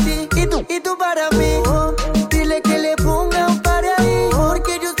estoy para ti y tú para mí. Oh, dile que le ponga un para ahí,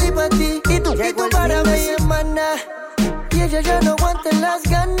 porque yo estoy para ti y tú para mí. Semana y ella ya no aguanta las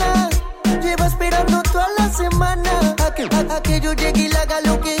ganas. Lleva esperando toda la semana a que yo llegue y le haga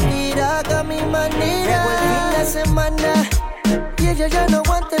lo que quiera, haga mi manera. Llegó el fin de semana y ella ya no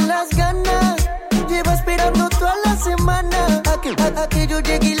aguanta las ganas. Lleva esperando toda la semana a que yo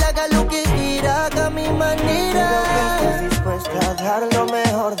llegue y le haga lo que quiera, haga mi manera. Creo que estés dispuesta a dar lo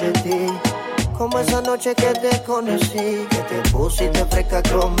mejor de ti. Como esa noche que te conocí, que te pusiste fresca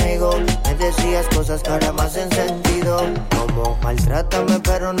conmigo. Me decías cosas que ahora más encendido. Como maltrátame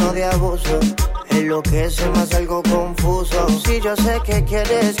pero no de abuso. Enloquece más algo confuso. Si yo sé que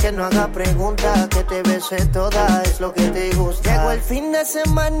quieres que no haga preguntas, que te bese toda es lo que te gusta. Llegó el fin de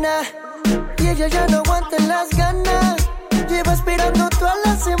semana y ella ya no aguanta las ganas. Lleva esperando toda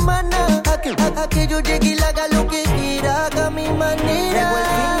la semana a que yo llegue y le haga lo que quiera, haga mi manera. Llegó el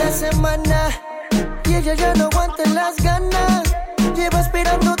fin de semana y ella ya no aguanta las ganas. Lleva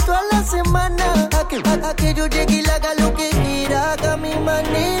esperando toda la semana a que yo llegue y le haga lo que quiera, haga mi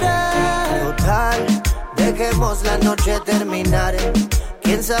manera. Total, de dejemos la noche terminar.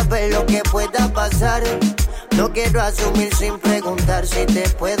 Quién sabe lo que pueda pasar. No quiero asumir sin preguntar si te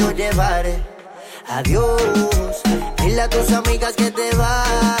puedo llevar. Adiós, dile a tus amigas que te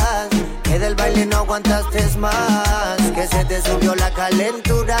vas, que del baile no aguantaste más, que se te subió la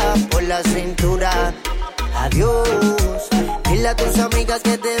calentura por la cintura. Adiós, dile a tus amigas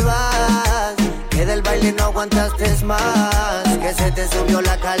que te vas, que del baile no aguantaste más, que se te subió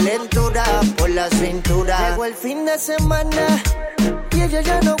la calentura por la cintura. Llegó el fin de semana y ella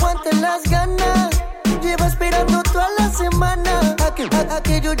ya no aguanta las ganas. Lleva esperando toda la semana a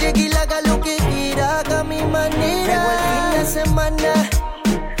que yo llegue y le haga lo que quiera, haga mi manera. Llegó el fin de semana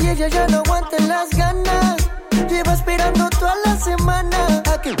y ella ya no aguanta las ganas. Lleva esperando toda la semana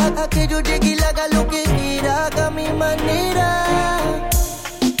a que yo llegue y le haga lo que quiera, haga mi manera.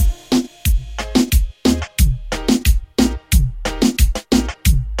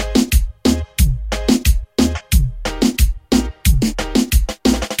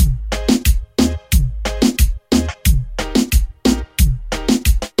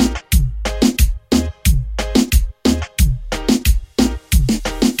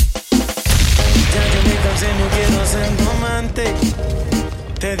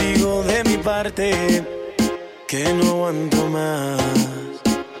 Te digo de mi parte que no aguanto más.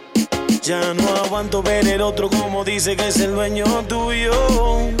 Ya no aguanto ver el otro como dice que es el dueño tuyo.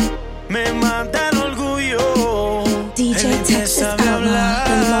 Me mata el orgullo. DJ Texas Outlaw,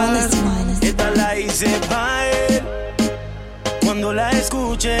 the lawless one. Esta la hice pa' él. Cuando la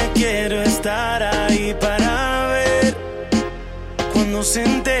escuche quiero estar ahí para ver. Cuando se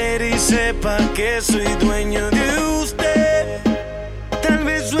entere y sepa que soy dueño de usted. Tal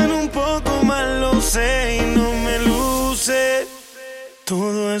vez suene un poco mal, lo sé, y no me luce.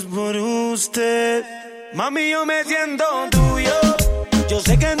 Todo es por usted. Mami, yo me siento tuyo. Yo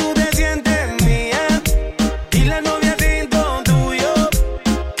sé que tú te sientes mía. Y la novia siento tuyo.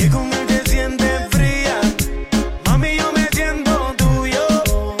 Que con él te sientes fría. Mami, yo me siento tuyo.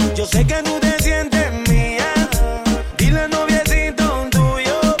 Yo sé que tú te sientes mía. Y la novia siento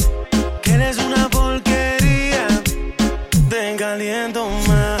tuyo. Que eres una porquería. Te caliento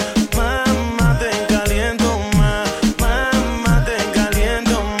más, mamá, te caliento más, mamá, te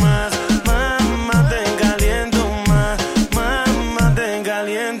caliento más, mamá, te caliento más, mamá, te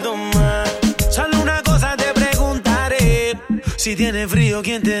caliento más. Solo una cosa te preguntaré: si tienes frío,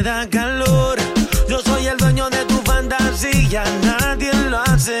 ¿quién te da calor? Yo soy el dueño de tu fantasía, nadie lo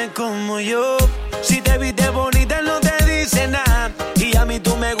hace como yo. Si te viste bonita, no te dice nada. Y a mí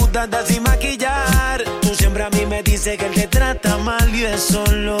tú me gustas sin maquillar. Tú siempre a mí me dices que él te trata mal y eso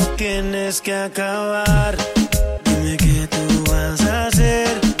lo tienes que acabar. Dime qué tú vas a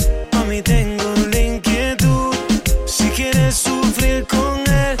hacer. A mí tengo la inquietud. Si quieres sufrir con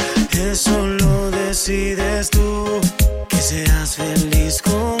él, eso lo decides tú. Que seas feliz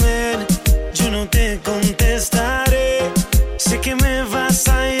con él, yo no te contestaré. Sé que me vas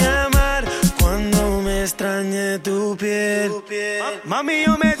a llamar cuando me extrañe tu piel. Mami,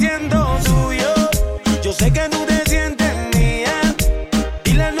 yo me siento tuyo. Yo sé que tú te sientes mía.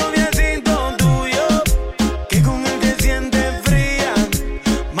 Y la novia siento tuyo. Que con él te sientes fría.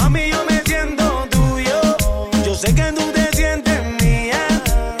 Mami, yo me siento tuyo. Yo sé que tú te sientes mía.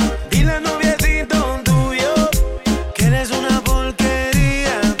 Y la novia siento tuyo. Que eres una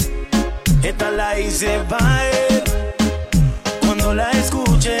porquería. Esta la hice pa' él. Cuando la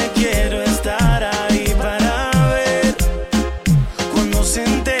escuche quiero estar ahí para ver. Cuando se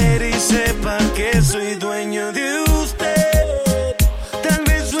entere y sepa que soy dueño de usted. Tal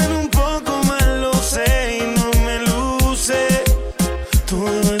vez suene un poco mal, lo sé, y no me luce.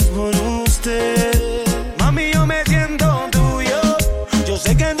 Todo es por usted. Mami, yo me siento tuyo. Yo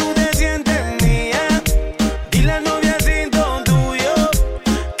sé que tú te sientes mía. Y la novia siento tuyo.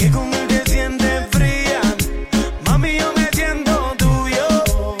 Que con él te sientes fría. Mami, yo me siento tuyo.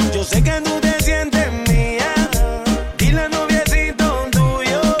 Yo sé que tú te sientes mía. Y la novia siento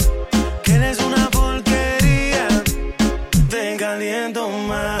tuyo. Que eres una porquería. Te caliento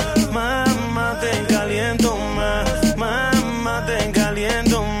más, mamá, te caliento más, mamá, te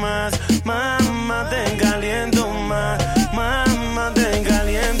caliento más, mamá, te caliento más, mamá, te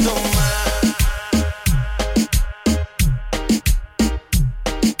caliento más.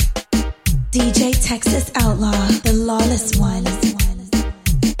 DJ Texas Outlaw, the lawless one.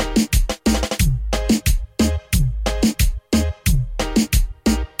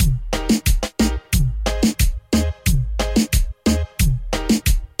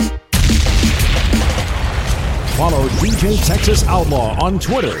 Follow DJ Texas Outlaw on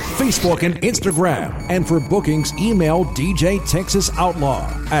Twitter, Facebook, and Instagram. And for bookings, email DJ Texas Outlaw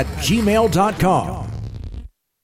at gmail.com.